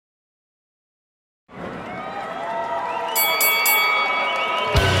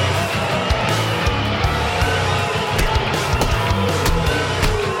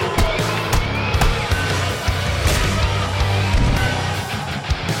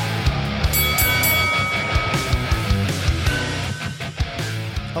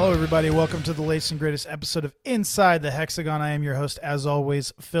Hello, everybody. Welcome to the latest and greatest episode of Inside the Hexagon. I am your host, as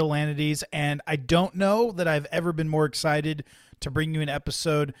always, Phil Lanides, and I don't know that I've ever been more excited to bring you an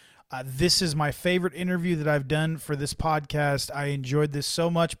episode. This is my favorite interview that I've done for this podcast. I enjoyed this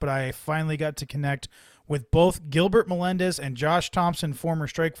so much, but I finally got to connect with both Gilbert Melendez and Josh Thompson, former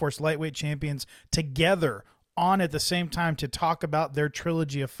Strikeforce lightweight champions, together on at the same time to talk about their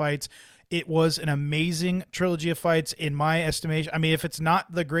trilogy of fights. It was an amazing trilogy of fights in my estimation. I mean, if it's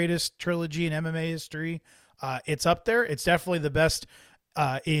not the greatest trilogy in MMA history, it's up there. It's definitely the best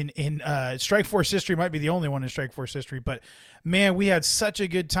in Strikeforce history. Might be the only one in Strikeforce history, but man, we had such a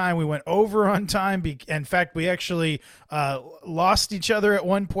good time. We went over on time. In fact, we actually lost each other at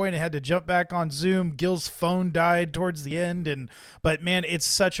one point and had to jump back on Zoom. Gil's phone died towards the end, but man, it's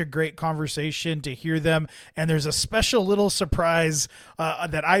such a great conversation to hear them. And there's a special little surprise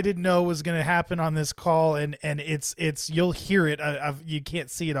that I didn't know was going to happen on this call, and it's you'll hear it. You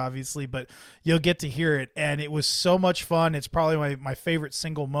can't see it obviously, but you'll get to hear it. And it was so much fun. It's probably my favorite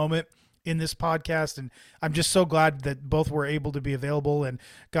single moment in this podcast, and I'm just so glad that both were able to be available and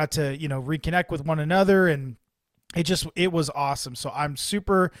got to reconnect with one another, and it was awesome. So I'm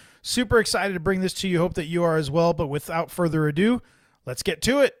super excited to bring this to you. Hope that you are as well. But without further ado, let's get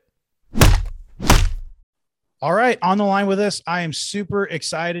to it. All right, on the line with us, I am super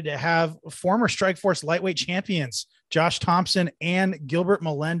excited to have former Strikeforce lightweight champions Josh Thompson and Gilbert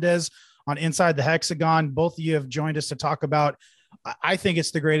Melendez on Inside the Hexagon. Both of you have joined us to talk about, I think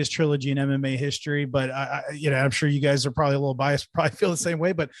it's the greatest trilogy in MMA history, but I'm sure you guys are probably a little biased, probably feel the same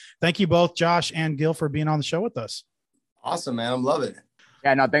way, but thank you both, Josh and Gil, for being on the show with us. Awesome, man. I'm loving it.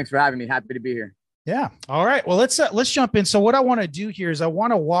 Yeah, no, thanks for having me. Happy to be here. Yeah. All right. Well, let's jump in. So what I want to do here is I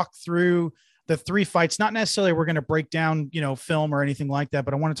want to walk through the three fights. Not necessarily we're going to break down, film or anything like that,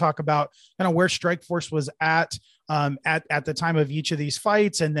 but I want to talk about kind of where Strikeforce was at the time of each of these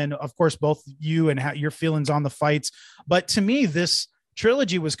fights. And then of course, both you and how your feelings on the fights. But to me, this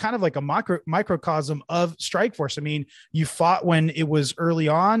trilogy was kind of like a microcosm of Strikeforce. I mean, you fought when it was early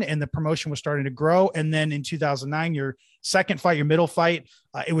on and the promotion was starting to grow. And then in 2009, your second fight, your middle fight,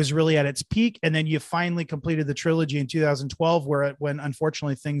 it was really at its peak. And then you finally completed the trilogy in 2012, when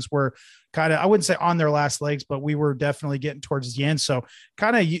unfortunately things were kind of, I wouldn't say on their last legs, but we were definitely getting towards the end. So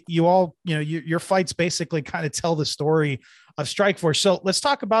kind of your fights basically kind of tell the story of Strikeforce. So let's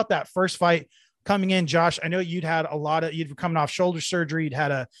talk about that first fight. Coming in, Josh, I know you'd coming off shoulder surgery, you'd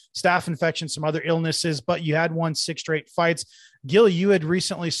had a staph infection, some other illnesses, but you had won 6 straight fights. Gil, you had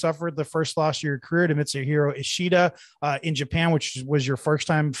recently suffered the first loss of your career to Mitsuhiro Ishida in Japan, which was your first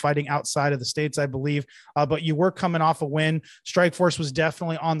time fighting outside of the States, I believe. But you were coming off a win. Strikeforce was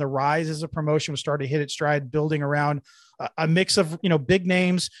definitely on the rise as a promotion, was starting to hit its stride, building around a mix of, big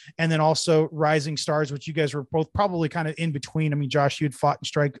names and then also rising stars, which you guys were both probably kind of in between. I mean, Josh, you'd fought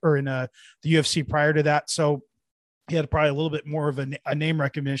in the UFC prior to that. So he had probably a little bit more of a name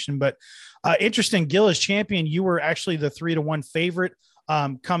recognition, but interesting. Gil, as champion, you were actually the 3-1 favorite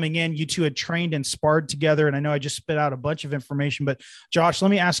coming in. You two had trained and sparred together. And I know I just spit out a bunch of information, but Josh,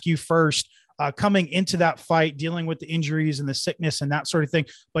 let me ask you first, coming into that fight, dealing with the injuries and the sickness and that sort of thing,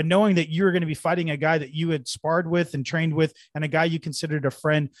 but knowing that you were going to be fighting a guy that you had sparred with and trained with and a guy you considered a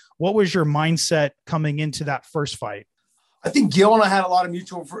friend, what was your mindset coming into that first fight? I think Gil and I had a lot of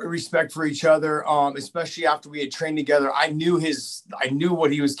mutual respect for each other, especially after we had trained together. I knew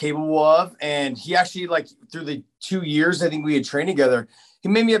what he was capable of. And he actually, through the 2 years I think we had trained together, he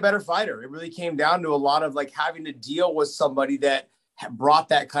made me a better fighter. It really came down to a lot of having to deal with somebody that brought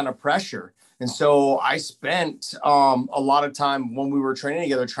that kind of pressure. And so I spent a lot of time when we were training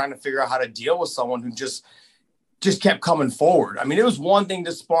together trying to figure out how to deal with someone who just kept coming forward. I mean, it was one thing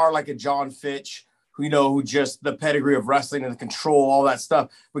to spar like a John Fitch, who just the pedigree of wrestling and the control, all that stuff.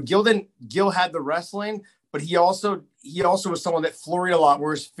 But Gil had the wrestling, but he also was someone that flurried a lot,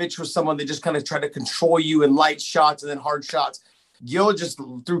 whereas Fitch was someone that just kind of tried to control you in light shots and then hard shots. Gil just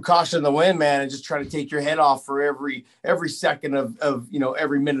threw caution in the wind, man, and just try to take your head off for every second of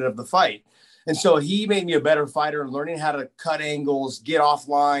every minute of the fight. And so he made me a better fighter and learning how to cut angles, get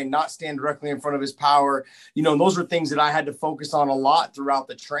offline, not stand directly in front of his power. And those were things that I had to focus on a lot throughout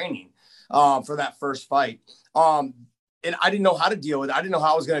the training for that first fight. And I didn't know how to deal with it. I didn't know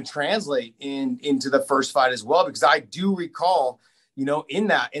how I was going to translate into the first fight as well, because I do recall,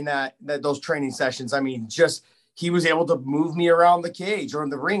 in those training sessions, I mean, just he was able to move me around the cage or in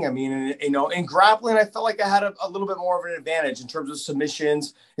the ring. I mean, in grappling, I felt like I had a little bit more of an advantage in terms of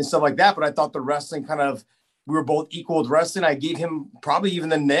submissions and stuff like that. But I thought the wrestling we were both equal with wrestling. I gave him probably even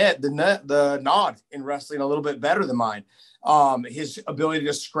the nod in wrestling a little bit better than mine. His ability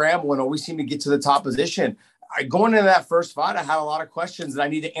to scramble and always seem to get to the top position. going into that first fight, I had a lot of questions that I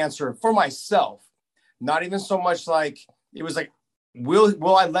need to answer for myself. Not even so much like it was like,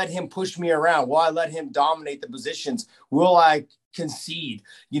 will I let him push me around? Will I let him dominate the positions? Will I concede,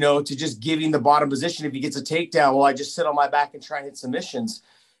 to just giving the bottom position? If he gets a takedown, will I just sit on my back and try and hit submissions?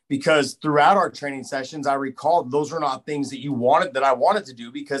 Because throughout our training sessions, I recall those were not things that I wanted to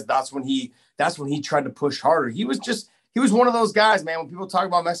do, because that's when he tried to push harder. He was one of those guys, man. When people talk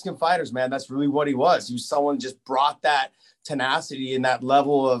about Mexican fighters, man, that's really what he was. He was someone who just brought that tenacity and that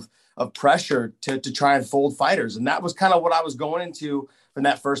level of pressure to try and fold fighters. And that was kind of what I was going into from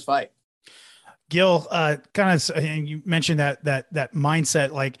that first fight. Gil, kind of, you mentioned that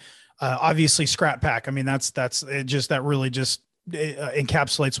mindset, like obviously scrap pack. I mean, that really just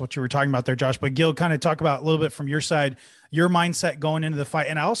encapsulates what you were talking about there, Josh. But Gil, kind of talk about a little bit from your side, your mindset going into the fight.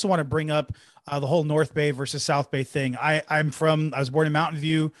 And I also want to bring up the whole North Bay versus South Bay thing. I was born in Mountain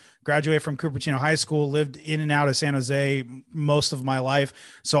View, graduated from Cupertino High School, lived in and out of San Jose most of my life.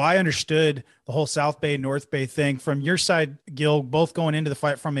 So I understood the whole South Bay, North Bay thing. From your side, Gil, both going into the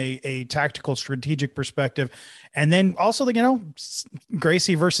fight from a tactical, strategic perspective. And then also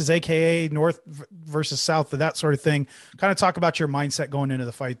Gracie versus AKA North versus South, that sort of thing. Kind of talk about your mindset going into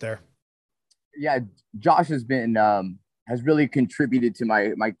the fight there. Yeah, Josh has been has really contributed to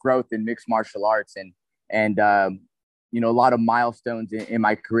my growth in mixed martial arts, and a lot of milestones in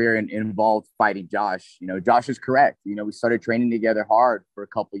my career involved fighting Josh. Josh is correct. We started training together hard for a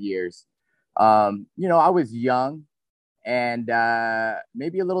couple of years. I was young and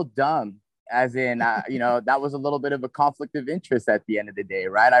maybe a little dumb, as in, that was a little bit of a conflict of interest at the end of the day,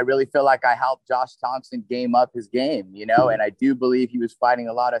 right? I really feel like I helped Josh Thompson game up his game, and I do believe he was fighting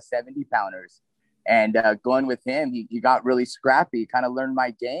a lot of 70-pounders. And going with him, he got really scrappy, kind of learned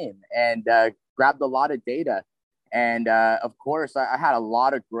my game, and grabbed a lot of data. And of course, I had a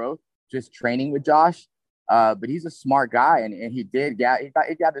lot of growth just training with Josh. But he's a smart guy, and he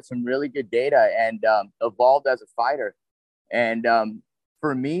gathered some really good data and evolved as a fighter. And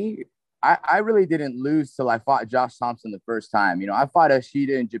for me, I really didn't lose till I fought Josh Thompson the first time. I fought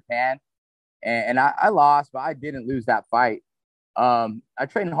Ashida in Japan, and I lost, but I didn't lose that fight. I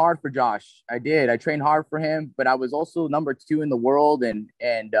trained hard for Josh. I did. I trained hard for him, but I was also number 2 in the world and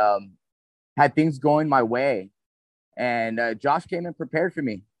had things going my way. And Josh came in prepared for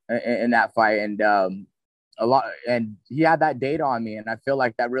me in that fight, and he had that data on me, and I feel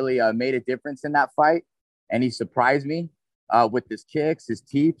like that really made a difference in that fight. And he surprised me with his kicks, his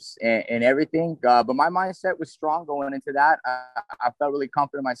teeps, and everything. But my mindset was strong going into that. I felt really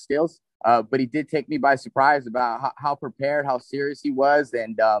confident in my skills. But he did take me by surprise about how prepared, how serious he was,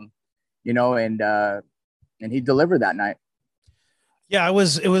 and he delivered that night. Yeah, it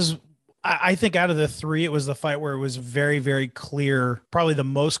was. I think out of the 3, it was the fight where it was very, very clear, probably the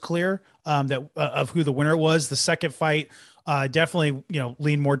most clear of who the winner was. The second fight definitely,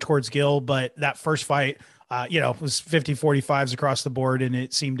 leaned more towards Gil, but that first fight, it was 50-45s across the board, and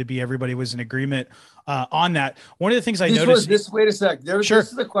it seemed to be everybody was in agreement on that. One of the things I noticed. Wait a sec. Sure.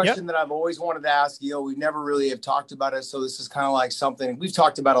 This is a question that I've always wanted to ask you. We never really have talked about it, so this is kind of like something we've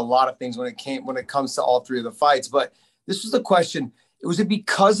talked about a lot of things when it comes to all 3 of the fights. But this was the question. Was it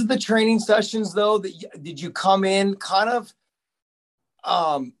because of the training sessions, though, did you come in kind of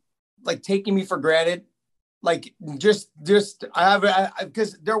like taking me for granted? Like just because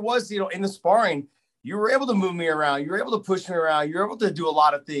there was, in the sparring, you were able to move me around. You were able to push me around. You were able to do a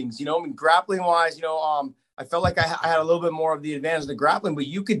lot of things, grappling wise, I felt like I had a little bit more of the advantage of the grappling, but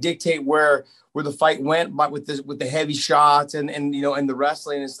you could dictate where the fight went with the heavy shots and the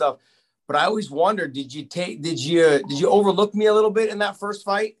wrestling and stuff. But I always wondered, did you overlook me a little bit in that first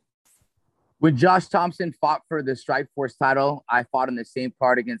fight? When Josh Thompson fought for the Strikeforce title, I fought in the same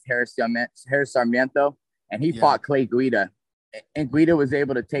card against Harris Sarmiento, and he fought Clay Guida. And Guida was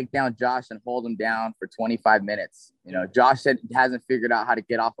able to take down Josh and hold him down for 25 minutes. Josh said he hasn't figured out how to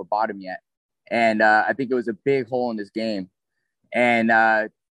get off the bottom yet. And I think it was a big hole in his game.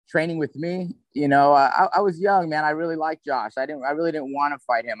 And training with me, I was young, man. I really liked Josh. I really didn't want to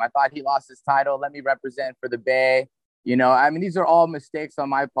fight him. I thought he lost his title. Let me represent for the Bay. These are all mistakes on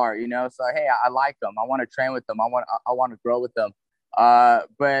my part, So, hey, I like him. I want to train with him. I want to grow with him.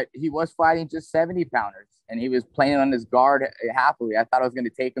 But he was fighting just 70-pounders, and he was playing on his guard happily. I thought I was going to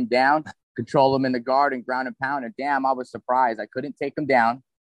take him down, control him in the guard, and ground and pound. And damn, I was surprised. I couldn't take him down,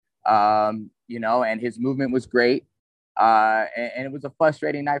 and his movement was great. And it was a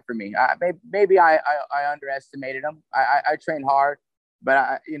frustrating night for me. Maybe I underestimated him. I trained hard, but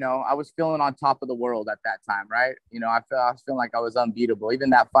I was feeling on top of the world at that time, right? I was feeling like I was unbeatable. Even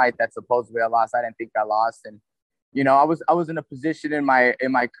that fight that supposedly I lost, I didn't think I lost. And I was in a position in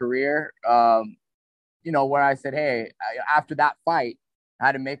my career where I said, hey, after that fight, I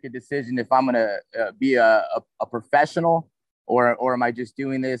had to make a decision if I'm going to be a professional, or am I just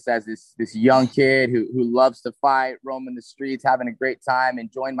doing this as this young kid who loves to fight, roaming the streets, having a great time,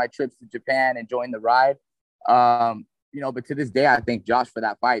 enjoying my trips to Japan, enjoying the ride. But to this day, I thank Josh for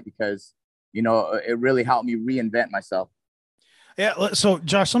that fight because, it really helped me reinvent myself. Yeah. So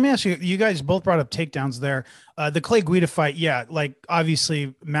Josh, let me ask you, you guys both brought up takedowns there. The Clay Guida fight. Yeah. Like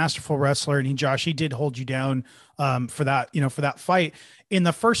obviously masterful wrestler, and Josh, he did hold you down for that, for that fight. In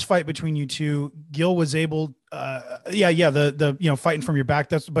the first fight between you two, Gil was able, the fighting from your back.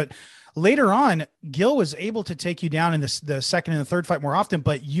 But later on, Gil was able to take you down in the second and the third fight more often,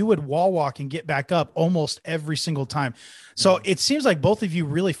 but you would wall walk and get back up almost every single time. So it seems like both of you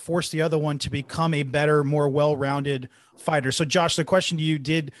really forced the other one to become a better, more well-rounded fighter. So Josh, the question to you,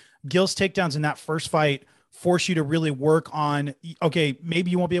 did Gil's takedowns in that first fight force you to really work on, okay, maybe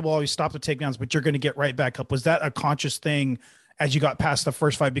you won't be able to always stop the takedowns, but you're going to get right back up? Was that a conscious thing as you got past the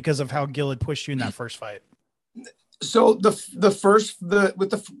first fight because of how Gil had pushed you in that first fight? So it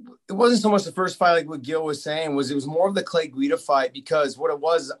wasn't so much the first fight, like what Gil was saying, it was more of the Clay Guida fight, because what it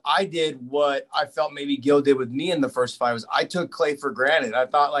was, I did what I felt maybe Gil did with me in the first fight, was I took Clay for granted. I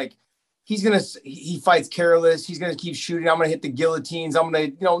thought, like, he fights careless. He's going to keep shooting. I'm going to hit the guillotines. I'm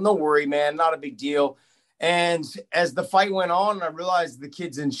going to, no worry, man. Not a big deal. And as the fight went on, I realized the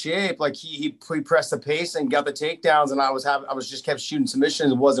kid's in shape. Like he pressed the pace and got the takedowns, and I was just kept shooting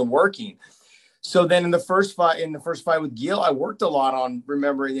submissions. It wasn't working. So then in the first fight with Gil, I worked a lot on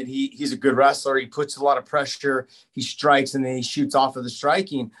remembering that he's a good wrestler. He puts a lot of pressure. He strikes and then he shoots off of the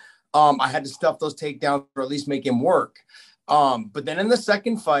striking. I had to stuff those takedowns or at least make him work. But then in the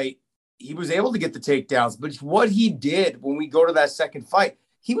second fight, he was able to get the takedowns. But what he did when we go to that second fight,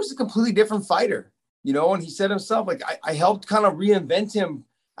 he was a completely different fighter, and he said himself, like, I helped kind of reinvent him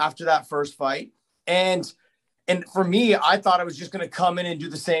after that first fight. And for me, I thought I was just going to come in and do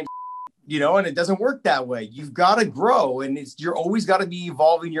the same, and it doesn't work that way. You've got to grow, and you're always got to be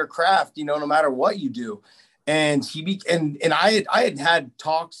evolving your craft, no matter what you do. And I had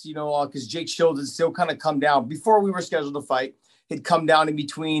talks, because Jake Shields had still kind of come down before we were scheduled to fight. He'd come down in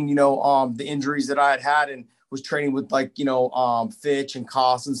between, the injuries that I had and was training with Fitch and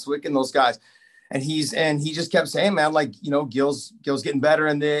Koss and Swick and those guys. And he just kept saying, man, like, Gil's getting better,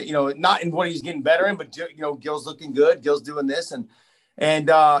 and not in what he's getting better in, but Gil's looking good. Gil's doing this. And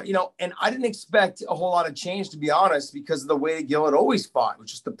I didn't expect a whole lot of change, to be honest, because of the way Gil had always fought,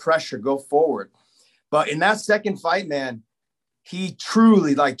 which is the pressure, go forward. But in that second fight, man, he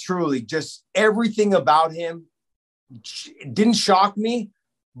truly, just everything about him didn't shock me,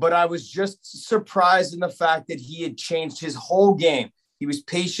 but I was just surprised in the fact that he had changed his whole game. He was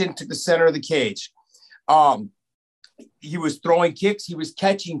patient to the center of the cage. He was throwing kicks. He was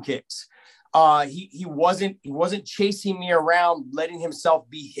catching kicks. He wasn't chasing me around, letting himself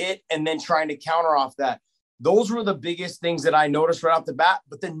be hit and then trying to counter off that. Those were the biggest things that I noticed right off the bat.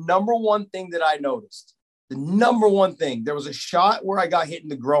 But the number one thing that I noticed, there was a shot where I got hit in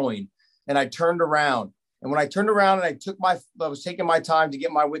the groin and I turned around. And when I turned around and I was taking my time to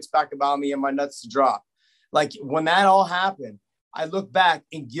get my wits back about me and my nuts to drop. Like when that all happened, I look back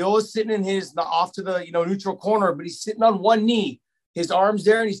and Gil is sitting in off to the, neutral corner, but he's sitting on one knee, his arms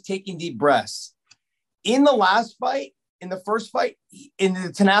there, and he's taking deep breaths. In the last fight, in the first fight, in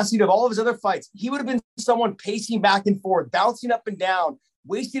the tenacity of all of his other fights, he would have been someone pacing back and forth, bouncing up and down,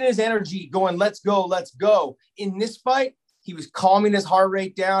 wasting his energy, going, let's go, let's go. In this fight, he was calming his heart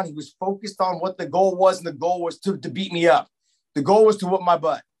rate down. He was focused on what the goal was, and the goal was to beat me up. The goal was to whip my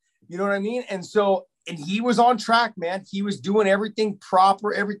butt. You know what I mean? And he was on track, man. He was doing everything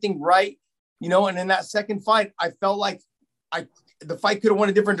proper, everything right, and in that second fight, I felt like the fight could have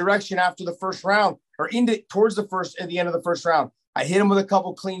went a different direction after the first round, or at the end of the first round. I hit him with a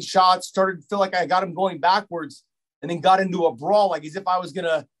couple clean shots, started to feel like I got him going backwards, and then got into a brawl, like as if I was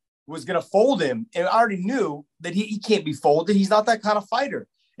gonna fold him. And I already knew that he can't be folded. He's not that kind of fighter.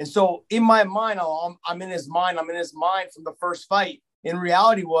 And so in my mind, I'm in his mind from the first fight. In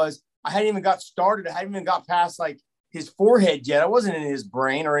reality was, I hadn't even got started. I hadn't even got past like his forehead yet. I wasn't in his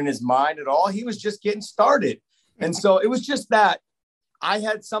brain or in his mind at all. He was just getting started. And so it was just that I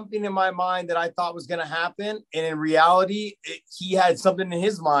had something in my mind that I thought was going to happen. And in reality, he had something in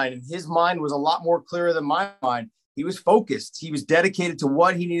his mind, and his mind was a lot more clearer than my mind. He was focused. He was dedicated to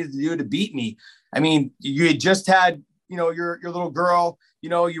what he needed to do to beat me. I mean, you had just had, your little girl,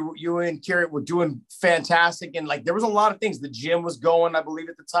 you and Kira were doing fantastic. And like, there was a lot of things. The gym was going, I believe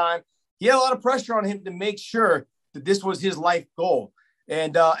at the time. He had a lot of pressure on him to make sure that this was his life goal.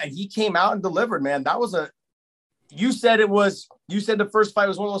 And he came out and delivered, man. You said the first fight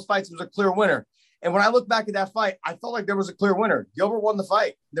was one of those fights. It was a clear winner. And when I look back at that fight, I felt like there was a clear winner. Gilbert won the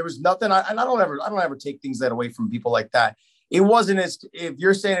fight. There was nothing. I don't ever take things that away from people like that. It wasn't as if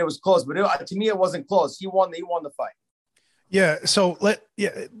you're saying it was close, but to me, it wasn't close. He won the fight. Yeah. So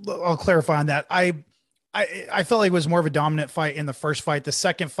I'll clarify on that. I felt like it was more of a dominant fight in the first fight. The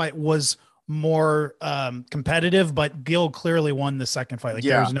second fight was more competitive, but Gil clearly won the second fight. Like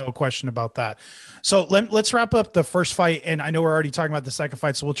there was no question about that. So let's wrap up the first fight. And I know we're already talking about the second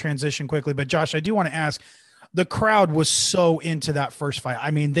fight, so we'll transition quickly. But Josh, I do want to ask, the crowd was so into that first fight.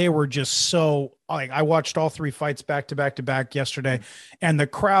 I mean, they were just so like, I watched all three fights back to back to back yesterday, and the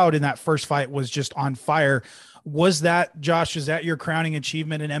crowd in that first fight was just on fire. Was that, Josh, is that your crowning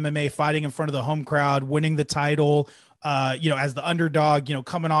achievement in MMA, fighting in front of the home crowd, winning the title, as the underdog,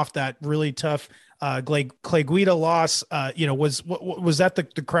 coming off that really tough Clay Guida loss, was that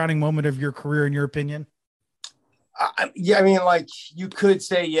the crowning moment of your career, in your opinion? Yeah, I mean, like you could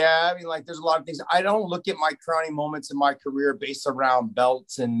say, yeah. I mean, like there's a lot of things. I don't look at my crowning moments in my career based around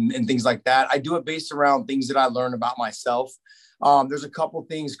belts and things like that. I do it based around things that I learned about myself. There's a couple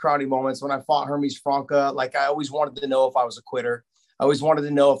things, crowning moments. When I fought Hermes Franca, like I always wanted to know if I was a quitter. I always wanted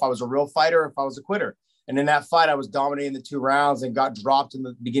to know if I was a real fighter, or if I was a quitter. And in that fight, I was dominating the 2 rounds and got dropped in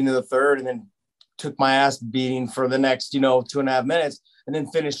the beginning of the third, and then took my ass beating for the next, 2.5 minutes, and then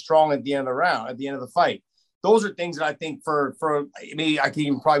finished strong at the end of the round, at the end of the fight. Those are things that I think for me, I can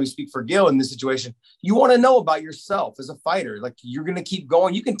even probably speak for Gil in this situation. You want to know about yourself as a fighter. Like you're going to keep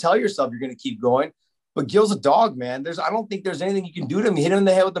going. You can tell yourself you're going to keep going, but Gil's a dog, man. I don't think there's anything you can do to him. You hit him in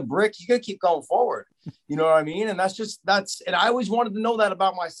the head with a brick. You got to keep going forward. You know what I mean? And and I always wanted to know that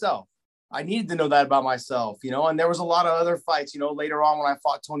about myself. I needed to know that about myself, and there was a lot of other fights, later on when I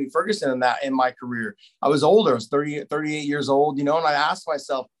fought Tony Ferguson in my career. I was older. I was 38 years old, and I asked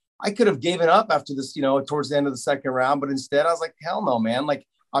myself, I could have given up after this, towards the end of the second round, but instead I was like, hell no, man. Like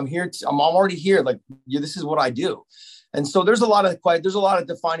I'm here. I'm already here. Like, yeah, this is what I do. And so there's a lot of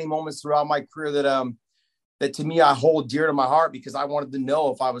defining moments throughout my career that to me, I hold dear to my heart, because I wanted to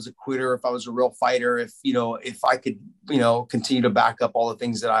know if I was a quitter, if I was a real fighter, if I could, continue to back up all the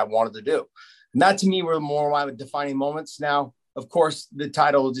things that I wanted to do. And that to me were more of my defining moments. Now, of course, the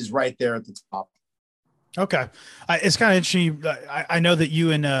title is right there at the top. Okay. It's kind of interesting. I know that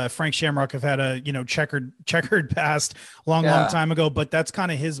you and Frank Shamrock have had a, checkered past long time ago, but that's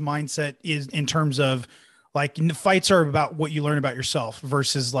kind of his mindset, is in terms of like fights are about what you learn about yourself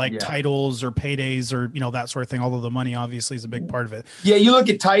versus titles or paydays or, that sort of thing. Although the money obviously is a big part of it. Yeah. You look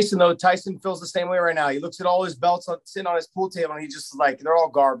at Tyson though. Tyson feels the same way right now. He looks at all his belts sitting on his pool table, and he just like, they're all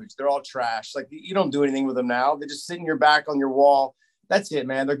garbage. They're all trash. Like you don't do anything with them now. They just sit in your back on your wall. That's it,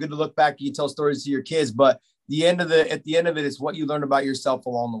 man. They're good to look back. You tell stories to your kids, but at the end of it is what you learn about yourself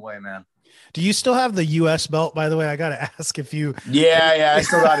along the way, man. Do you still have the US belt, by the way? I got to ask if you. Yeah. I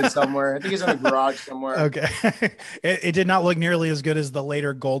still got it somewhere. I think it's in the garage somewhere. Okay. It did not look nearly as good as the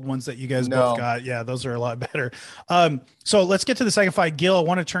later gold ones that you guys both got. Yeah, those are a lot better. So let's get to the second fight. Gil, I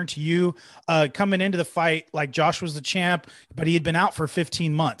want to turn to you. Coming into the fight, like Josh was the champ, but he had been out for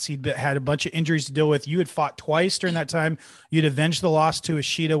 15 months. He'd had a bunch of injuries to deal with. You had fought twice during that time. You'd avenged the loss to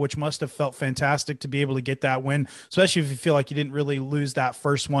Ishida, which must have felt fantastic to be able to get that win, especially if you feel like you didn't really lose that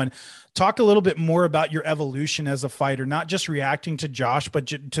first one. Talk a little bit more about your evolution as a fighter, not just reacting to Josh, but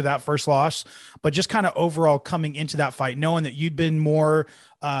to that first loss, but just kind of overall coming into that fight, knowing that you'd been more,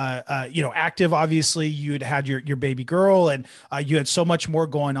 active. Obviously you'd had your baby girl, and you had so much more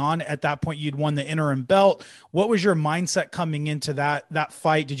going on at that point. You'd won the interim belt. What was your mindset coming into that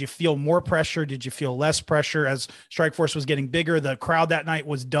fight? Did you feel more pressure? Did you feel less pressure as Strikeforce was getting bigger? The crowd that night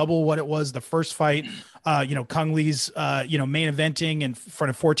was double what it was the first fight. Kung Lee's, main eventing in front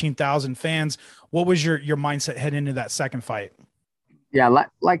of 14,000 fans. What was your mindset heading into that second fight? Yeah.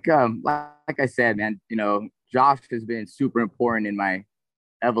 Like I said, man, Josh has been super important in my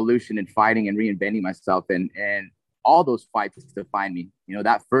evolution and fighting and reinventing myself. And all those fights define me.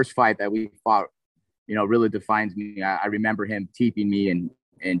 That first fight that we fought, really defines me. I remember him teeping me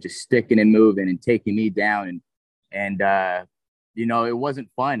and just sticking and moving and taking me down. And it wasn't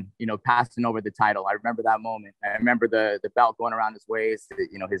fun, passing over the title. I remember that moment. I remember the belt going around his waist,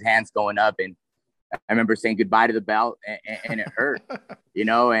 his hands going up, and I remember saying goodbye to the belt, and it hurt,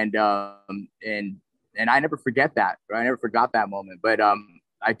 and I never forget that. Right? I never forgot that moment. But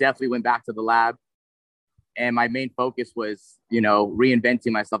I definitely went back to the lab, and my main focus was,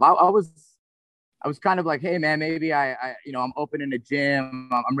 reinventing myself. I was kind of like, hey man, maybe I'm opening a gym.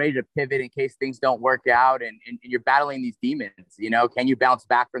 I'm ready to pivot in case things don't work out. And you're battling these demons, can you bounce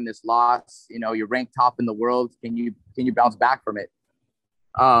back from this loss? You're ranked top in the world. Can you bounce back from it?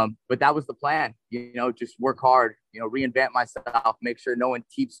 But that was the plan, just work hard, reinvent myself, make sure no one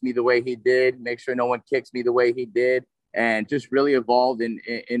keeps me the way he did, make sure no one kicks me the way he did, and just really evolved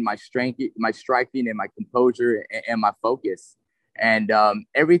in my strength, my striking, and my composure and my focus. And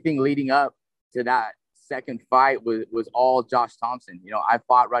everything leading up to that second fight was all Josh Thompson. I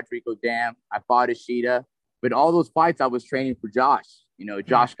fought Rodrigo Dam, I fought Ishida, but all those fights I was training for Josh.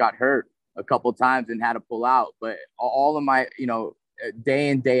 Josh got hurt a couple times and had to pull out, but all of my, day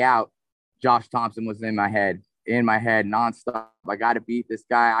in, day out, Josh Thompson was in my head nonstop. I got to beat this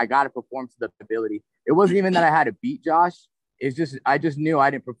guy. I got to perform to the ability. It wasn't even that I had to beat Josh. It's just, I just knew I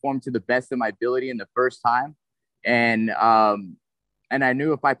didn't perform to the best of my ability in the first time. And I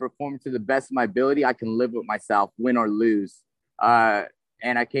knew if I performed to the best of my ability, I can live with myself, win or lose.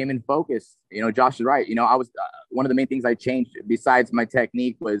 And I came in focused. Josh is right. I was one of the main things I changed besides my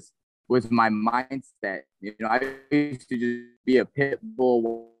technique was my mindset. I used to just be a pit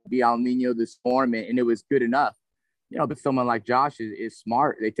bull, be El Nino the Storm, and it was good enough. But someone like Josh is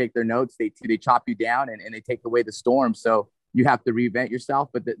smart. They take their notes, they chop you down, and they take away the storm. So you have to reinvent yourself.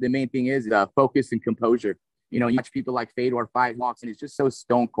 But the main thing is focus and composure. You watch people like Fedor fight walks, and it's just so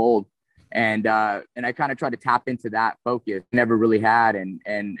stone cold. And I kind of try to tap into that focus. Never really had, and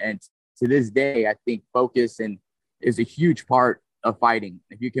to this day, I think focus is a huge part of fighting.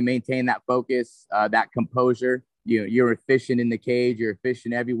 If you can maintain that focus, that composure, you're efficient in the cage, you're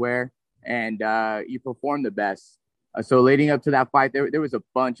efficient everywhere, and you perform the best. So leading up to that fight, there was a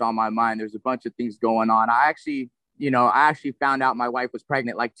bunch on my mind. There's a bunch of things going on. I actually found out my wife was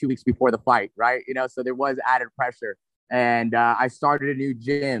pregnant like 2 weeks before the fight, right? So there was added pressure, and I started a new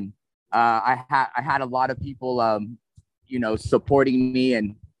gym. I had a lot of people, supporting me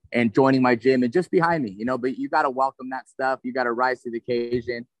and joining my gym and just behind me, but you got to welcome that stuff. You got to rise to the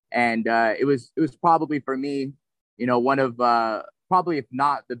occasion. And it was probably for me, one of probably, if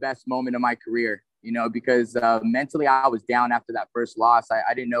not the best moment of my career, because mentally I was down after that first loss.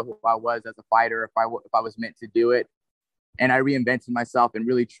 I didn't know who I was as a fighter, if I was meant to do it. And I reinvented myself and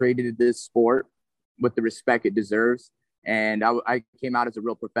really traded this sport with the respect it deserves. And I came out as a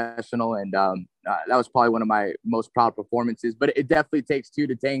real professional, and that was probably one of my most proud performances. But it definitely takes two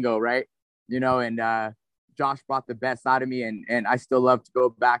to tango, right? And Josh brought the best out of me, and I still love to go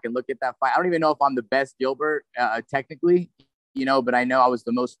back and look at that fight. I don't even know if I'm the best Gilbert technically, but I know I was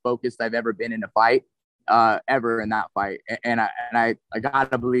the most focused I've ever been in a fight, ever in that fight. And I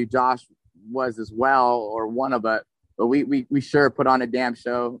gotta believe Josh was as well, or one of it. But we sure put on a damn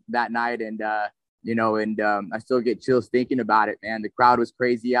show that night, and I still get chills thinking about it, man. The crowd was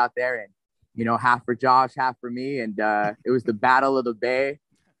crazy out there, and, half for Josh, half for me. And it was the Battle of the Bay.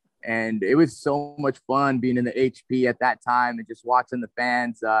 And it was so much fun being in the HP at that time and just watching the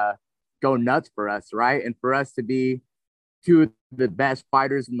fans go nuts for us, right? And for us to be two of the best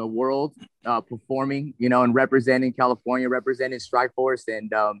fighters in the world performing, and representing California, representing Strikeforce.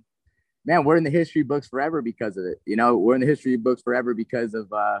 And, man, we're in the history books forever because of it. We're in the history books forever because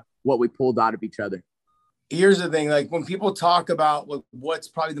of what we pulled out of each other. Here's the thing. Like when people talk about what's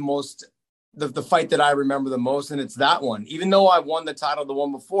probably the fight that I remember the most, and it's that one, even though I won the title the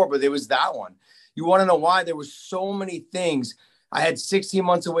one before, but it was that one. You want to know why? There was so many things I had 16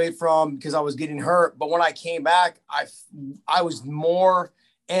 months away from because I was getting hurt. But when I came back, I was more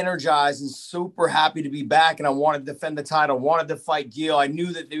energized and super happy to be back. And I wanted to defend the title, wanted to fight Gil. I knew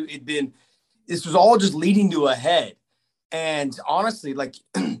that this was all just leading to a head. And honestly, like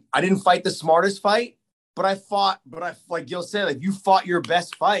I didn't fight the smartest fight, but like Gil said, like you fought your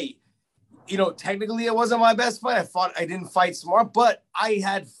best fight. Technically it wasn't my best fight. I didn't fight smart, but I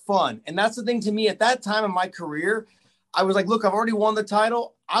had fun. And that's the thing to me at that time in my career. I was like, look, I've already won the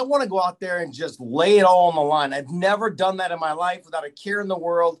title. I want to go out there and just lay it all on the line. I've never done that in my life without a care in the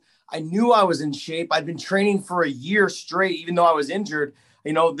world. I knew I was in shape. I'd been training for a year straight, even though I was injured.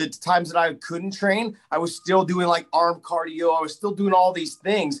 The times that I couldn't train, I was still doing like arm cardio. I was still doing all these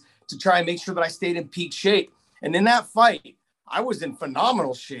things to try and make sure that I stayed in peak shape. And in that fight, I was in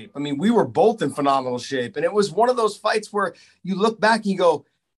phenomenal shape. I mean, we were both in phenomenal shape. And it was one of those fights where you look back and you go,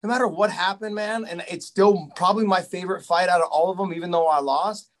 no matter what happened, man, and it's still probably my favorite fight out of all of them, even though I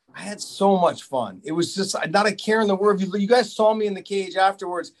lost, I had so much fun. It was just not a care in the world. You guys saw me in the cage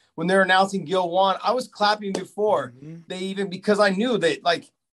afterwards when they're announcing Gil won. I was clapping before because I knew that,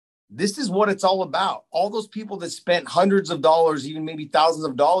 like, this is what it's all about. All those people that spent hundreds of dollars, even maybe thousands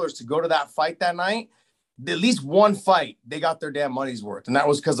of dollars to go to that fight that night, at least one fight, they got their damn money's worth. And that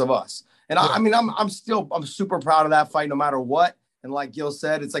was because of us. And yeah. I'm super proud of that fight no matter what. And like Gil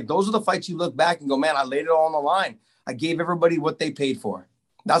said, it's like, those are the fights you look back and go, man, I laid it all on the line. I gave everybody what they paid for.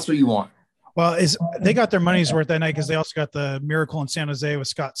 That's what you want. Well, they got their money's worth that night because they also got the Miracle in San Jose with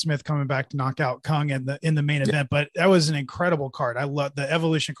Scott Smith coming back to knock out Kung in the main event. But that was an incredible card. I love the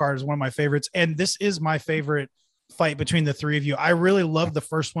Evolution card is one of my favorites, and this is my favorite fight between the three of you. I really loved the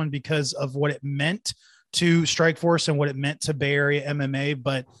first one because of what it meant to Strikeforce and what it meant to Bay Area MMA.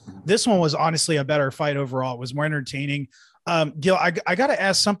 But this one was honestly a better fight overall. It was more entertaining. Gil, I got to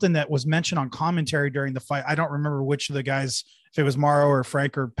ask something that was mentioned on commentary during the fight. I don't remember which of the guys, if it was Mauro or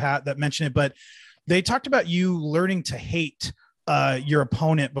Frank or Pat that mentioned it, but they talked about you learning to hate your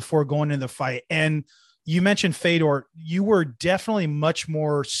opponent before going into the fight. And you mentioned Fedor. You were definitely much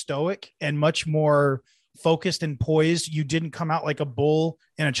more stoic and much more focused and poised. You didn't come out like a bull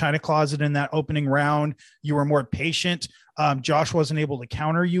in a china closet in that opening round. You were more patient. Josh wasn't able to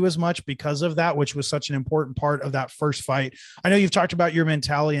counter you as much because of that, which was such an important part of that first fight. I know you've talked about your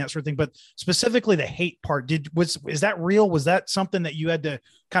mentality and that sort of thing, but specifically the hate part, is that real? Was that something that you had to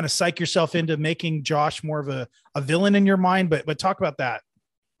kind of psych yourself into making Josh more of a villain in your mind? But talk about that.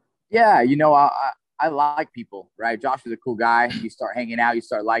 Yeah. I like people, right? Josh is a cool guy. You start hanging out, you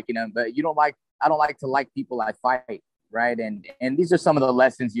start liking him, but I don't like to like people I fight, right? And these are some of the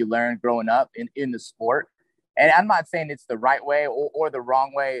lessons you learn growing up in the sport. And I'm not saying it's the right way or the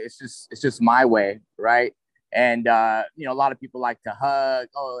wrong way. It's just my way, right? And a lot of people like to hug.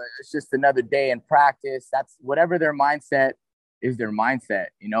 Oh, it's just another day in practice. That's whatever their mindset is, their mindset,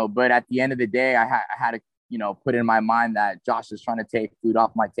 But at the end of the day, I had to put in my mind that Josh is trying to take food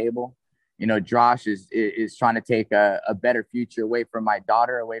off my table. Josh is trying to take a better future away from my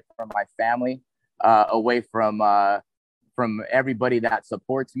daughter, away from my family, away from everybody that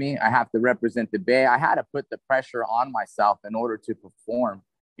supports me. I have to represent the Bay. I had to put the pressure on myself in order to perform.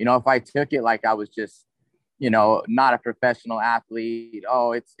 If I took it like I was just, not a professional athlete,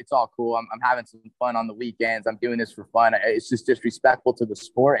 oh, it's all cool. I'm having some fun on the weekends. I'm doing this for fun. It's just disrespectful to the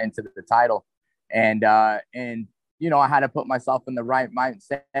sport and to the title. And I had to put myself in the right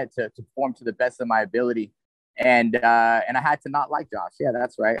mindset to perform to the best of my ability. And I had to not like Josh. Yeah,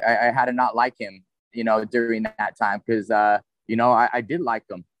 that's right. I had to not like him, during that time because, I did like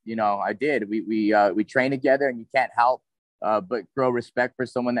him. I did. We train together, and you can't help but grow respect for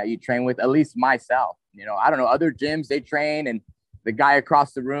someone that you train with. At least myself. I don't know, other gyms they train, and the guy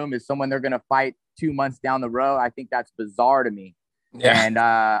across the room is someone they're gonna fight 2 months down the road. I think that's bizarre to me. Yeah. And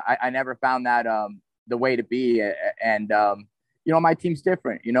I never found that the way to be. And my team's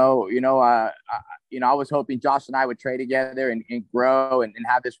different. I was hoping Josh and I would trade together and grow and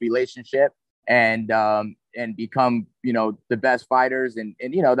have this relationship and become, the best fighters. And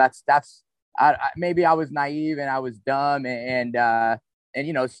that's maybe I was naive and I was dumb. And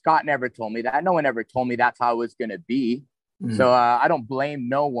Scott never told me that. No one ever told me that's how it was going to be. Mm-hmm. So I don't blame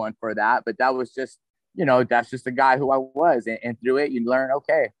no one for that. But that was just, that's just the guy who I was. And through it, you learn,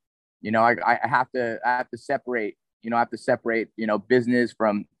 okay, I have to separate, business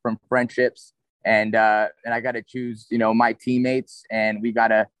from friendships. And I got to choose, my teammates, and we got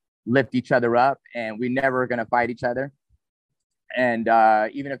to lift each other up, and we never going to fight each other. And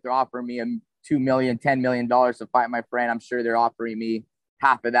even if they're offering me $2 million, $10 million to fight my friend, I'm sure they're offering me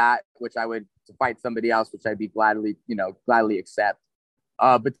half of that, which I would to fight somebody else, which I'd be gladly accept.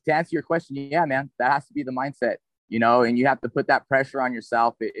 But to answer your question, yeah, man, that has to be the mindset, and you have to put that pressure on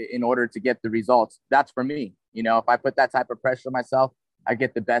yourself in order to get the results. That's for me. If I put that type of pressure on myself, I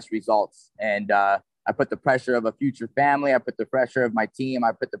get the best results. And I put the pressure of a future family. I put the pressure of my team.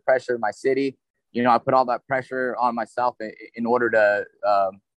 I put the pressure of my city. I put all that pressure on myself in order to,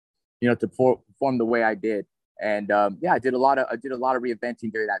 to perform the way I did. And I did a lot of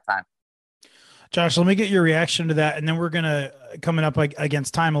reinventing during that time. Josh, let me get your reaction to that, and then we're gonna coming up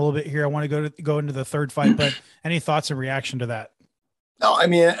against time a little bit here. I want to go into the third fight, but any thoughts and reaction to that? No, I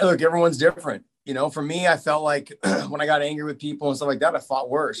mean, look, everyone's different. For me, I felt like when I got angry with people and stuff like that, I fought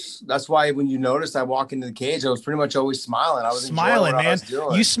worse. That's why when you noticed I walk into the cage, I was pretty much always smiling. I was smiling, man.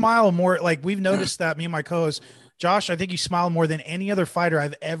 You smile more. Like we've noticed that, me and my co-host Josh, I think you smile more than any other fighter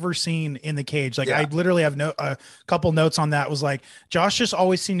I've ever seen in the cage. Like I literally have a couple notes on that. Was like Josh just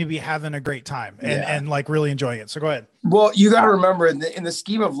always seemed to be having a great time and like really enjoying it. So go ahead. Well, you got to remember in the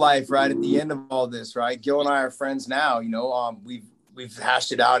scheme of life, right? At the end of all this, right? Gil and I are friends now. We've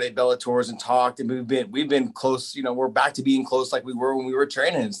hashed it out at Bellators and talked, and we've been close. We're back to being close like we were when we were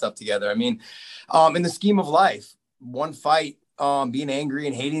training and stuff together. I mean, in the scheme of life, one fight, being angry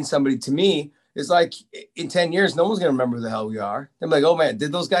and hating somebody, to me, is like in 10 years, no one's going to remember who the hell we are. They're like, oh man,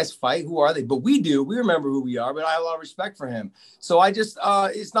 did those guys fight? Who are they? But we do. We remember who we are, but I have a lot of respect for him. So I just,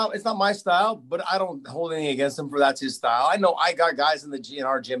 it's not my style, but I don't hold anything against him for that's his style. I know I got guys in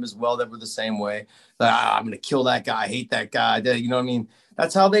our gym as well that were the same way. Like, I'm going to kill that guy. I hate that guy. You know what I mean?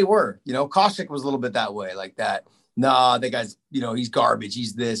 that's how they were. You know, Koscheck was a little bit that way, like that. Nah, that guy's, you know, he's garbage.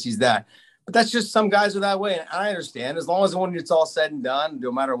 He's this, he's that. But that's just some guys are that way. And I understand, as long as when it's all said and done,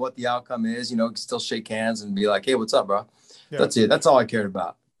 no matter what the outcome is, you know, you can still shake hands and be like, hey, what's up, bro? Yeah. That's it. That's all I cared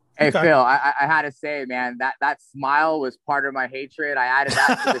about. Hey, okay. Phil, I had to say, man, that smile was part of my hatred. I added that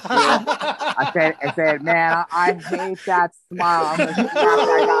to the field. I said, man, I hate that smile. I'm gonna slap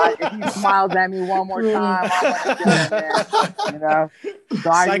that guy. If he smiles at me one more time, I'm gonna kill him, man. You know? So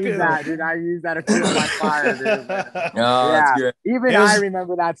I use that, dude. I use that to fuel my fire, dude. Oh, yeah. That's good. Even I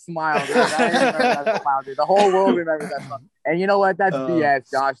remember that smile, dude. I remember that smile, dude. The whole world remembers that smile. And you know what? That's BS,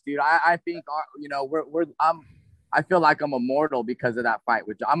 Josh, dude. I think, you know, I feel like I'm immortal because of that fight.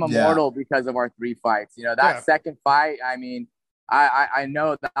 I'm immortal because of our 3 fights. You know, that second fight, I mean, I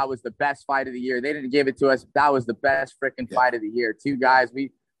know that was the best fight of the year. They didn't give it to us. That was the best freaking fight of the year. 2 guys,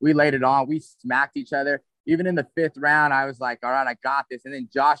 we laid it on. We smacked each other. Even in the 5th round, I was like, all right, I got this. And then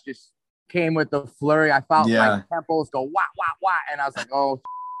Josh just came with the flurry. I felt my temples go, wah, wah, wah. And I was like, oh,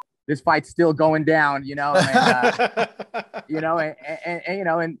 this fight's still going down, you know? And, you know, and you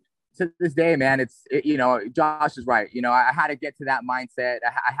know, and to this day, man, you know, Josh is right. You know, I had to get to that mindset.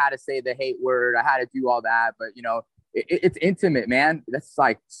 I had to say the hate word. I had to do all that. But, you know, it's intimate, man. That's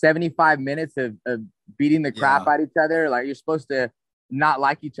like 75 minutes of beating the crap out of each other. Like, you're supposed to not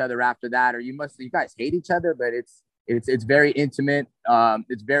like each other after that, or you guys hate each other, but it's very intimate.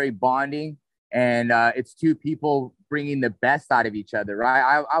 It's very bonding, and it's 2 people bringing the best out of each other,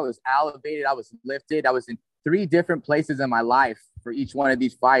 right? I was elevated. I was lifted. I was in 3 different places in my life for each one of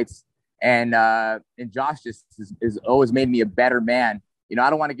these fights. And Josh just is always made me a better man. You know, I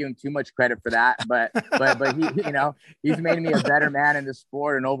don't want to give him too much credit for that, but he, you know, he's made me a better man in the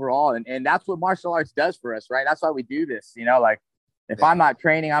sport and overall. And that's what martial arts does for us, right? That's why we do this. You know, like, if I'm not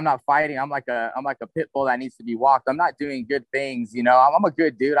training, I'm not fighting. I'm like a pit bull that needs to be walked. I'm not doing good things. You know, I'm a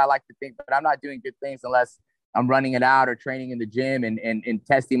good dude. I like to think, but I'm not doing good things unless I'm running it out or training in the gym and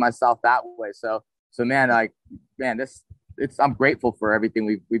testing myself that way. So man, like, man, I'm grateful for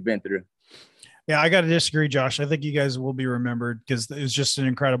everything we've been through. Yeah, I got to disagree, Josh. I think you guys will be remembered because it was just an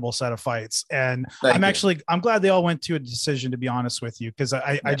incredible set of fights. And I'm glad they all went to a decision, to be honest with you, because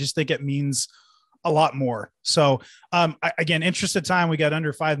I just think it means a lot more. So again, interest of time, we got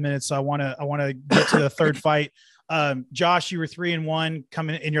under 5 minutes. So I want to get to the 3rd fight. Josh, you were 3-1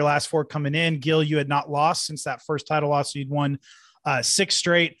 coming in your last 4 coming in. Gil, you had not lost since that first title loss. So you'd won 6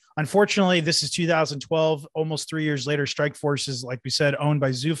 straight. Unfortunately, this is 2012, almost 3 years later. Strikeforce is, like we said, owned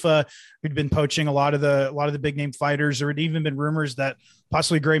by Zuffa, who'd been poaching a lot of the big name fighters. There had even been rumors that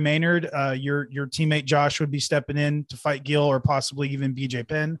possibly Gray Maynard, your teammate Josh, would be stepping in to fight Gil, or possibly even BJ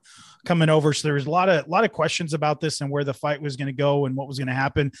Penn coming over. So there was a lot of questions about this and where the fight was going to go and what was going to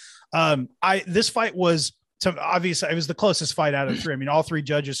happen. This fight was, obviously, it was the closest fight out of 3. I mean, all 3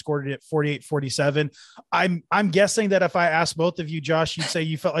 judges scored it at 48-47. I'm guessing that if I asked both of you, Josh, you'd say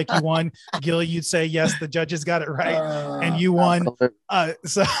you felt like you won. Gil, you'd say, yes, the judges got it right. And you won.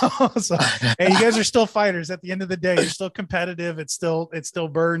 So hey, you guys are still fighters at the end of the day. You're still competitive. It still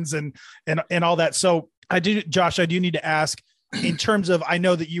burns and all that. So Josh, I do need to ask, in terms of, I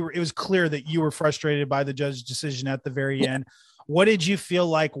know that it was clear that you were frustrated by the judge's decision at the very end. What did you feel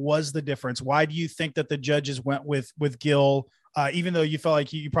like was the difference? Why do you think that the judges went with Gil, even though you felt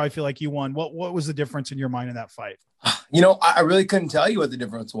like you probably feel like you won? What was the difference in your mind in that fight? You know, I really couldn't tell you what the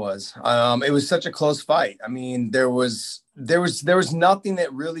difference was. It was such a close fight. I mean, there was nothing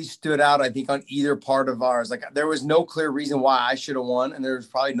that really stood out, I think, on either part of ours. Like, there was no clear reason why I should have won, and there was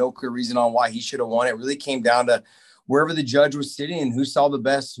probably no clear reason on why he should have won. It really came down to wherever the judge was sitting and who saw the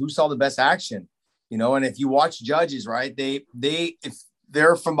best action. You know, and if you watch judges, right, if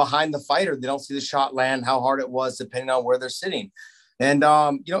they're from behind the fighter, they don't see the shot land, how hard it was, depending on where they're sitting. And,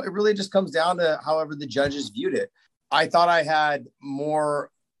 you know, it really just comes down to however the judges viewed it. I thought I had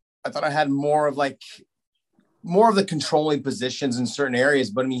more of the controlling positions in certain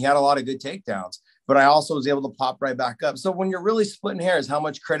areas, but I mean, he had a lot of good takedowns, but I also was able to pop right back up. So when you're really splitting hairs, how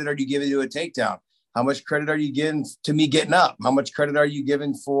much credit are you giving to a takedown? How much credit are you giving to me getting up? How much credit are you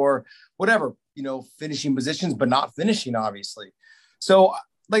giving for whatever, you know, finishing positions, but not finishing, obviously. So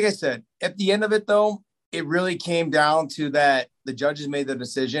like I said, at the end of it, though, it really came down to that the judges made the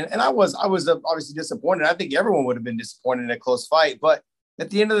decision. And I was obviously disappointed. I think everyone would have been disappointed in a close fight. But at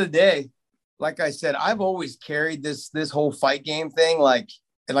the end of the day, like I said, I've always carried this whole fight game thing. Like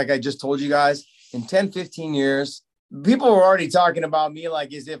I just told you guys, in 10, 15 years, people were already talking about me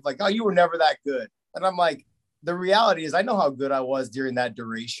like as if like, oh, you were never that good. And I'm like, the reality is I know how good I was during that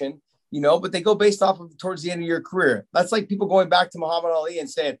duration, you know, but they go based off of towards the end of your career. That's like people going back to Muhammad Ali and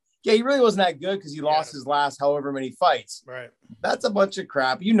saying, yeah, he really wasn't that good because he lost his last however many fights. Right. That's a bunch of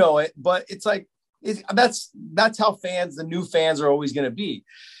crap. You know it, but it's like, that's how the new fans are always going to be.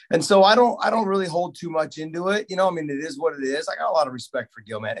 And so I don't really hold too much into it. You know, I mean, it is what it is. I got a lot of respect for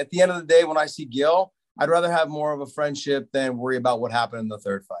Gil, man. At the end of the day, when I see Gil, I'd rather have more of a friendship than worry about what happened in the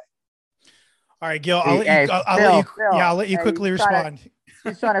third fight. All right, Gil, I'll let you quickly respond.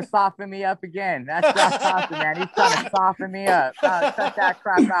 He's trying to soften me up again. That's Josh Thompson, man. He's trying to soften me up. Cut that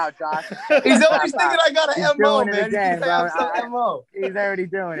crap out, Josh. He's always thinking I got an MO, man. Again, bro. He's already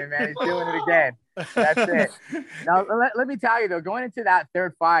doing it, man. He's doing it again. That's it. Now, let me tell you, though, going into that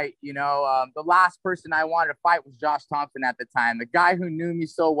third fight, you know, the last person I wanted to fight was Josh Thompson at the time. The guy who knew me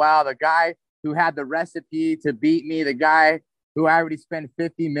so well, the guy who had the recipe to beat me, the guy who I already spent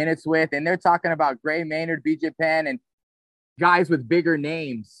 50 minutes with. And they're talking about Gray Maynard, BJ Penn, and guys with bigger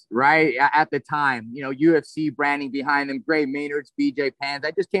names, right? At the time, you know, UFC branding behind them, Gray Maynard's, BJ Penn's.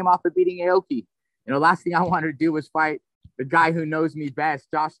 I just came off of beating Aoki. You know, last thing I wanted to do was fight the guy who knows me best,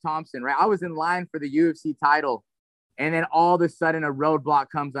 Josh Thompson, right? I was in line for the UFC title. And then all of a sudden a roadblock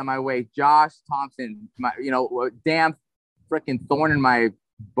comes on my way. Josh Thompson, damn freaking thorn in my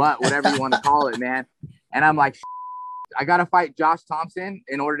butt, whatever you want to call it, man. And I'm like, I got to fight Josh Thompson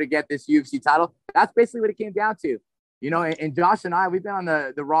in order to get this UFC title. That's basically what it came down to. You know, and Josh and I, we've been on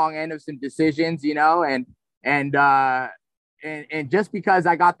the wrong end of some decisions, you know, and just because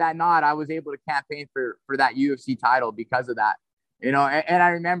I got that nod, I was able to campaign for that UFC title because of that, you know. And I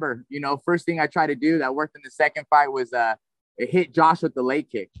remember, you know, first thing I tried to do that worked in the second fight was hit Josh with the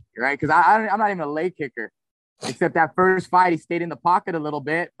leg kick, right? Because I'm not even a leg kicker, except that first fight he stayed in the pocket a little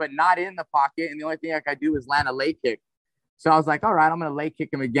bit, but not in the pocket, and the only thing I could do was land a leg kick. So I was like, all right, I'm going to leg kick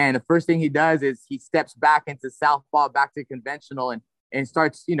him again. The first thing he does is he steps back into southpaw, back to conventional, and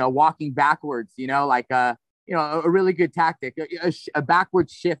starts, you know, walking backwards, you know, like a really good tactic, a backward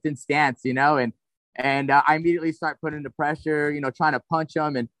shift in stance, you know, and I immediately start putting the pressure, you know, trying to punch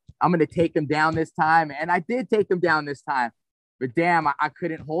him, and I'm going to take him down this time. And I did take him down this time, but damn, I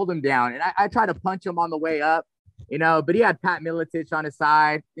couldn't hold him down. And I tried to punch him on the way up, you know, but he had Pat Miletich on his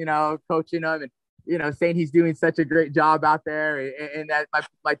side, you know, coaching him, and you know, saying he's doing such a great job out there, and that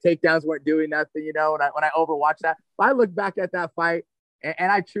my takedowns weren't doing nothing, you know, when I overwatched that. But I look back at that fight,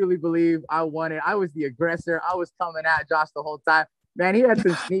 and I truly believe I won it. I was the aggressor. I was coming at Josh the whole time. Man, he had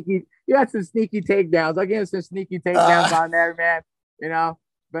some sneaky takedowns. I gave him some sneaky takedowns on there, man, you know.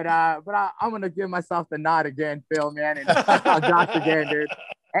 But I'm going to give myself the nod again, Phil, man, and check out Josh again, dude.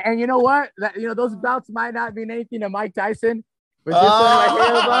 And you know what? Those bouts might not mean anything to Mike Tyson, but this one right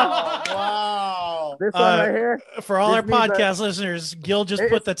here, bro. Wow. This one right here. For all our podcast listeners, Gil just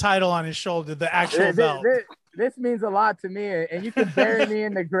put the title on his shoulder, the actual belt. This means a lot to me, and you can bury me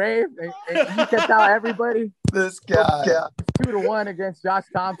in the grave, and you can tell everybody. This guy. 2-1 against Josh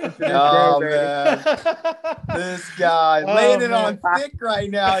Thompson to this day, man. This guy laying it on thick right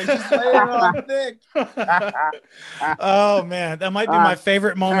now. He's just laying it on thick. Oh, man. That might be my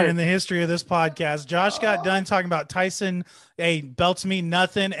favorite moment in the history of this podcast. Josh got done talking about Tyson. Hey, belts mean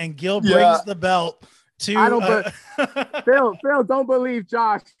nothing, and Gil brings the belt to Phil, don't believe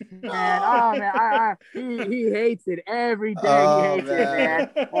Josh, man. Oh man, he hates it every day. He hates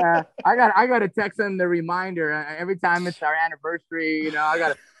it, man. I got to text him the reminder every time it's our anniversary. You know, I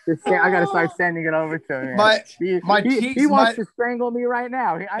got to start sending it over to him. He wants to strangle me right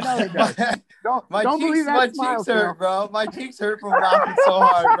now. I know he does. Don't believe that smile, cheeks hurt, bro. My cheeks hurt from laughing so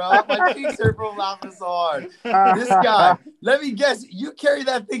hard, bro. My cheeks hurt from laughing so hard. This guy, let me guess, you carry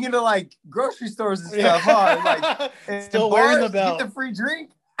that thing into like grocery stores and stuff, huh? Like still wearing the belt. Get the free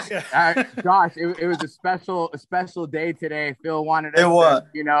drink. Gosh, it was a special day today. Phil wanted us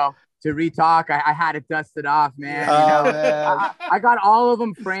to re-talk. I had it dusted off, man. Man. I got all of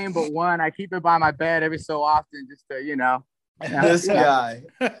them framed but one. I keep it by my bed every so often just to, This guy,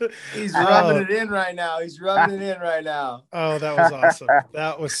 he's rubbing it in right now. Oh, that was awesome.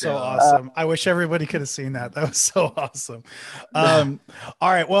 That was so awesome. I wish everybody could have seen that. That was so awesome. All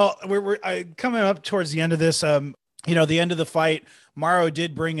right. Well, we're coming up towards the end of this. The end of the fight, Mauro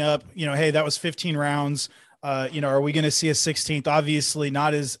did bring up, hey, that was 15 rounds. Are we going to see a 16th? Obviously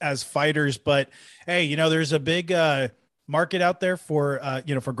not as fighters, but hey, there's a big market out there for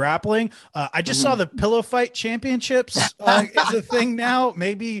grappling. I just saw the Pillow Fight Championships is a thing now.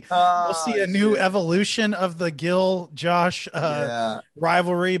 Maybe we'll see a new evolution of the Gil Josh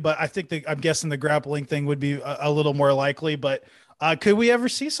rivalry, but I think I'm guessing the grappling thing would be a little more likely. But could we ever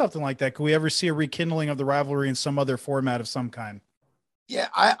see something like that? Could we ever see a rekindling of the rivalry in some other format of some kind? Yeah,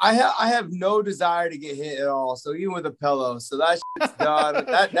 I have no desire to get hit at all. So even with a pillow, so that shit's done.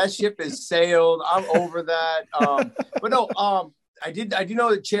 that ship is sailed. I'm over that. But no, I do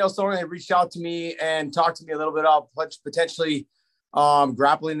know that Chael Sonnen had reached out to me and talked to me a little bit about potentially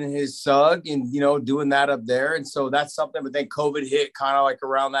grappling in his SUG and, doing that up there. And so that's something, but then COVID hit kind of like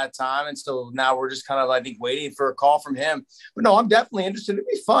around that time. And so now we're just kind of, I think, waiting for a call from him. But no, I'm definitely interested. It'd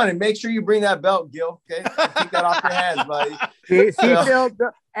be fun. And make sure you bring that belt, Gil. Okay. Take that off your hands, buddy. See, Phil,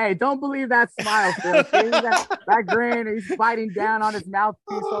 hey, don't believe that smile, Phil. See that grin. He's biting down on his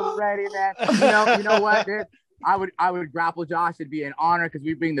mouthpiece already, man. You know what, dude? I would grapple Josh. It'd be an honor because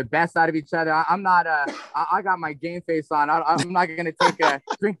we bring the best out of each other. I'm not I got my game face on. I'm not gonna take a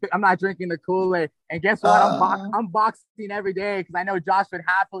drink. I'm not drinking the Kool-Aid. And guess what? I'm boxing every day because I know Josh would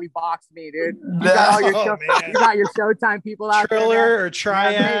happily box me, dude. You got all you got your Showtime people out there. Triller or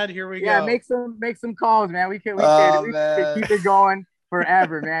Triad. Here we go. Yeah, make some calls, man. We can keep it going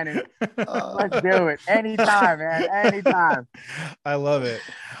forever, man. And let's do it anytime, man. Anytime. I love it.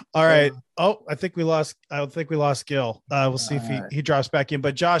 All right. Oh, I think we lost Gil. We'll see if he drops back in.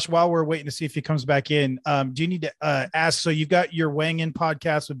 But Josh, while we're waiting to see if he comes back in, do you need to ask? So you've got your weighing in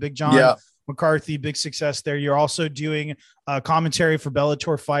podcast with Big John McCarthy, big success there. You're also doing commentary for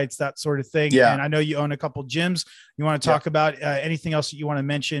Bellator fights, that sort of thing. Yeah. And I know you own a couple gyms. You want to talk about anything else that you want to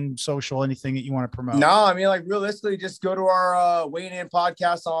mention, social, anything that you want to promote? No, I mean, like realistically, just go to our Weighing In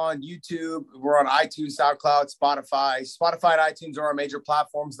podcast on YouTube. We're on iTunes, SoundCloud, Spotify. Spotify and iTunes are our major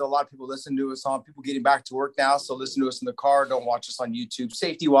platforms that a lot of people listen to us on. People getting back to work now, so listen to us in the car. Don't watch us on YouTube,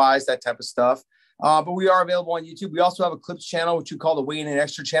 safety-wise, that type of stuff. But we are available on YouTube. We also have a clips channel, which we call the Weighing In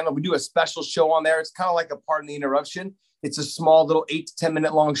Extra channel. We do a special show on there. It's kind of like a Pardon the Interruption. It's a small little 8 to 10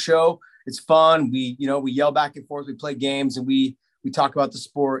 minute long show. It's fun. We yell back and forth. We play games and we talk about the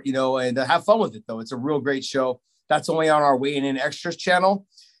sport, and have fun with it though. It's a real great show. That's only on our Weighing In Extras channel.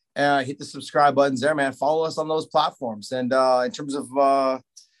 Hit the subscribe buttons there, man. Follow us on those platforms. And in terms of, I'm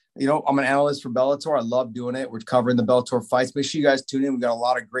an analyst for Bellator. I love doing it. We're covering the Bellator fights. Make sure you guys tune in. We've got a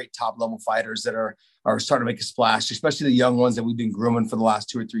lot of great top level fighters that are starting to make a splash, especially the young ones that we've been grooming for the last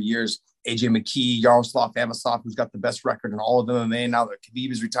 2 or 3 years. AJ McKee, Yaroslav Amosov, who's got the best record in all of MMA. Now that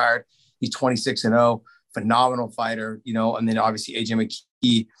Khabib is retired, he's 26-0, phenomenal fighter, and then obviously AJ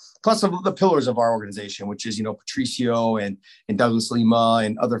McKee, plus the pillars of our organization, which is, Patricio and Douglas Lima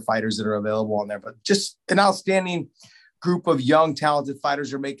and other fighters that are available on there. But just an outstanding group of young, talented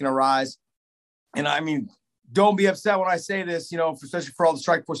fighters are making a rise. And I mean, don't be upset when I say this, especially for all the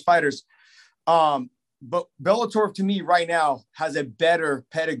Strikeforce fighters. But Bellator to me right now has a better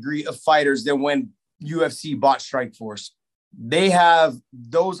pedigree of fighters than when UFC bought Strikeforce. They have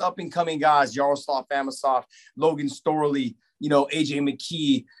those up and coming guys, Yaroslav Amosov, Logan Storley, AJ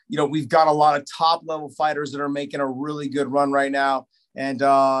McKee. We've got a lot of top level fighters that are making a really good run right now. And,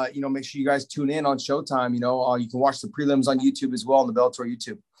 make sure you guys tune in on Showtime. You can watch the prelims on YouTube as well on the Bellator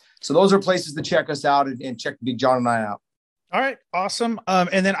YouTube. So those are places to check us out and check Big John and I out. All right. Awesome.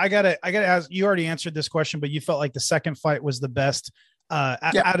 And then I gotta ask, you already answered this question, but you felt like the second fight was the best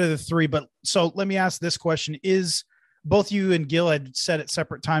out of the three. But so let me ask this question. Is both you and Gil had said at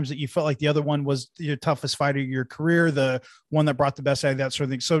separate times that you felt like the other one was your toughest fight of your career, the one that brought the best out of that sort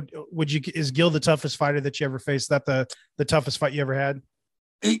of thing. So is Gil the toughest fighter that you ever faced? Is that the toughest fight you ever had?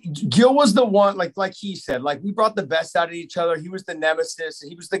 Gil was the one, like he said, like we brought the best out of each other. He was the nemesis and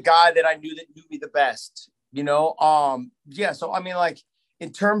he was the guy that I knew that knew me the best. So I mean, like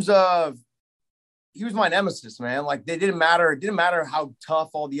in terms of, he was my nemesis, man. Like it didn't matter how tough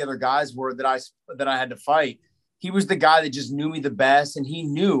all the other guys were that I had to fight. He was the guy that just knew me the best, and he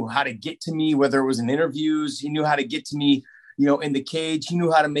knew how to get to me, whether it was in interviews. He knew how to get to me, in the cage. He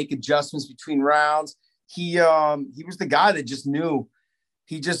knew how to make adjustments between rounds. He was the guy that just knew.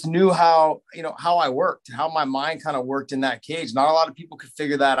 He just knew how I worked, how my mind kind of worked in that cage. Not a lot of people could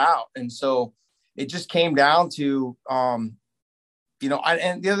figure that out, and so it just came down to, and the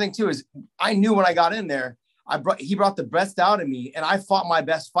other thing too is I knew when I got in there, he brought the best out of me, and I fought my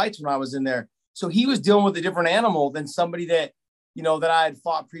best fights when I was in there. So he was dealing with a different animal than somebody that, that I had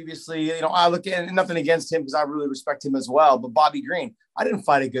fought previously. I look at, and nothing against him because I really respect him as well. But Bobby Green, I didn't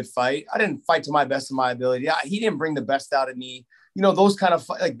fight a good fight. I didn't fight to my best of my ability. He didn't bring the best out of me. Those kind of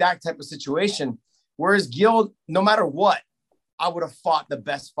like that type of situation. Whereas Gil, no matter what, I would have fought the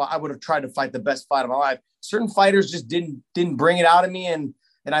best fight. I would have tried to fight the best fight of my life. Certain fighters just didn't bring it out of me, and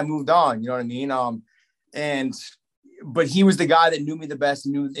I moved on. You know what I mean? But he was the guy that knew me the best,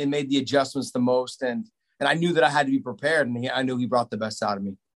 and made the adjustments the most, and I knew that I had to be prepared, and I knew he brought the best out of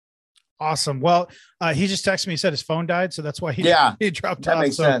me. Awesome. Well, he just texted me. He said his phone died, so that's why he dropped off. That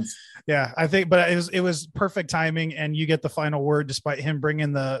makes sense. Yeah, I think, but it was perfect timing, and you get the final word despite him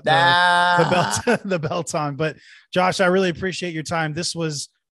bringing the belt on. But Josh, I really appreciate your time. This was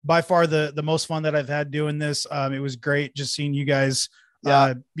by far the most fun that I've had doing this. It was great just seeing you guys, be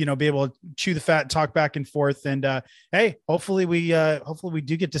able to chew the fat and talk back and forth. And hey, hopefully we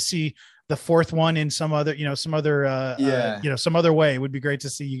do get to see the fourth one in some other way. It would be great to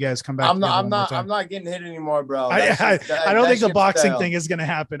see you guys come back. I'm not getting hit anymore, bro. I don't think the boxing thing is going to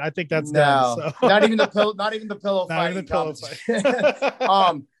happen. I think that's done. So. Not even the pillow fight.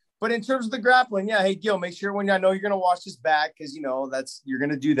 But in terms of the grappling, hey, Gil, make sure I know you're going to watch this back, because you're going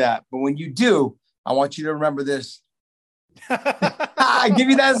to do that. But when you do, I want you to remember this. Give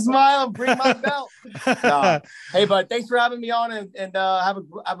me that smile and bring my belt. Hey, bud, thanks for having me on, and have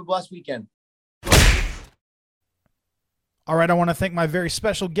a blessed weekend. All right, I want to thank my very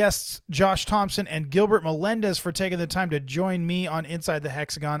special guests, Josh Thompson and Gilbert Melendez, for taking the time to join me on Inside the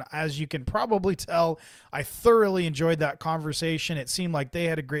Hexagon. As you can probably tell, I thoroughly enjoyed that conversation. It seemed like they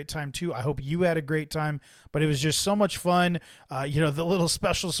had a great time too. I hope you had a great time, but it was just so much fun. The little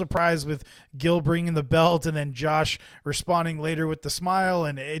special surprise with Gil bringing the belt and then Josh responding later with the smile.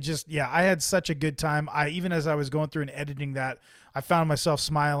 And it just, I had such a good time. Even as I was going through and editing that, I found myself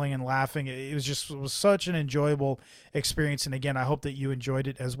smiling and laughing. It was such an enjoyable experience. And again, I hope that you enjoyed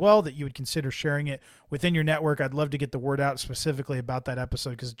it as well, that you would consider sharing it within your network. I'd love to get the word out specifically about that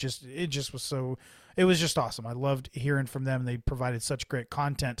episode, because it was just awesome. I loved hearing from them. They provided such great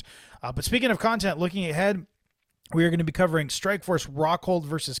content. But speaking of content, looking ahead, we are going to be covering Strikeforce Rockhold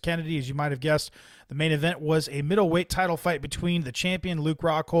versus Kennedy. As you might have guessed, the main event was a middleweight title fight between the champion Luke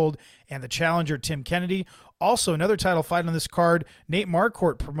Rockhold and the challenger Tim Kennedy. Also, another title fight on this card, Nate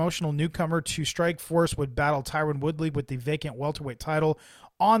Marquardt, promotional newcomer to Strikeforce, would battle Tyron Woodley with the vacant welterweight title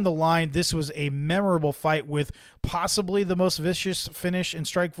on the line. This was a memorable fight with possibly the most vicious finish in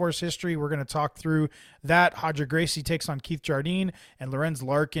Strikeforce history. We're going to talk through that. Hodger Gracie takes on Keith Jardine, and Lorenz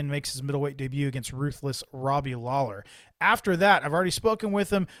Larkin makes his middleweight debut against ruthless Robbie Lawler. After that, I've already spoken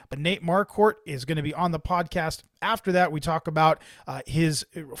with him, but Nate Marquardt is going to be on the podcast. After that, we talk about his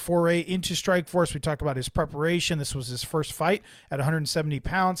foray into Strikeforce. We talk about his preparation. This was his first fight at 170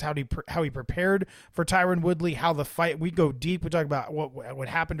 pounds, how he prepared for Tyron Woodley, how the fight, we go deep. We talk about what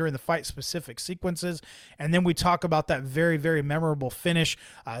happened during the fight, specific sequences, and then we talk about that very, very memorable finish.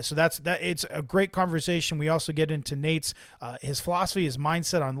 So it's a great conversation. We also get into Nate's his philosophy, his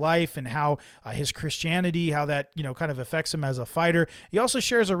mindset on life, and how his Christianity, how that kind of affects him as a fighter. He also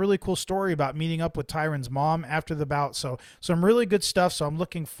shares a really cool story about meeting up with Tyron's mom after the bout. So some really good stuff. So I'm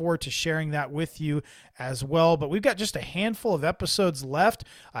looking forward to sharing that with you as well. But we've got just a handful of episodes left.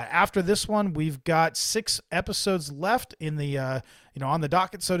 After this one, we've got 6 episodes left in the on the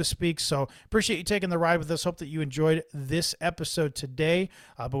docket, so to speak. So appreciate you taking the ride with us. Hope that you enjoyed this episode today.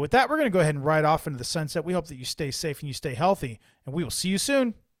 But with that, we're going to go ahead and ride off into the sunset. We hope that you stay safe and you stay healthy, and we will see you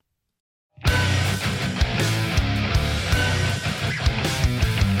soon.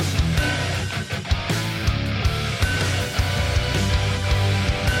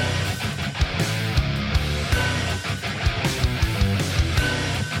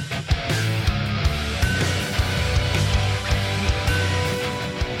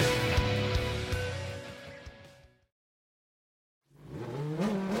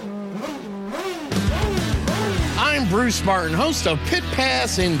 Bruce Martin, host of Pit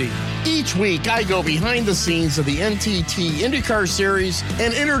Pass Indy. Each week, I go behind the scenes of the NTT IndyCar Series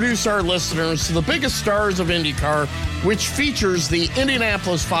and introduce our listeners to the biggest stars of IndyCar, which features the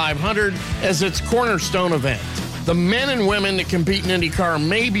Indianapolis 500 as its cornerstone event. The men and women that compete in IndyCar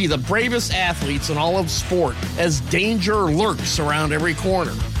may be the bravest athletes in all of sport, as danger lurks around every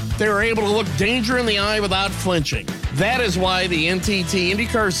corner. They are able to look danger in the eye without flinching. That is why the NTT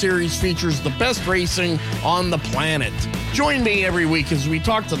IndyCar Series features the best racing on the planet. Join me every week as we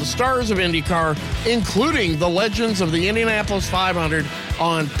talk to the stars of IndyCar, including the legends of the Indianapolis 500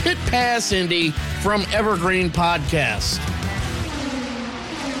 on Pit Pass Indy from Evergreen Podcast.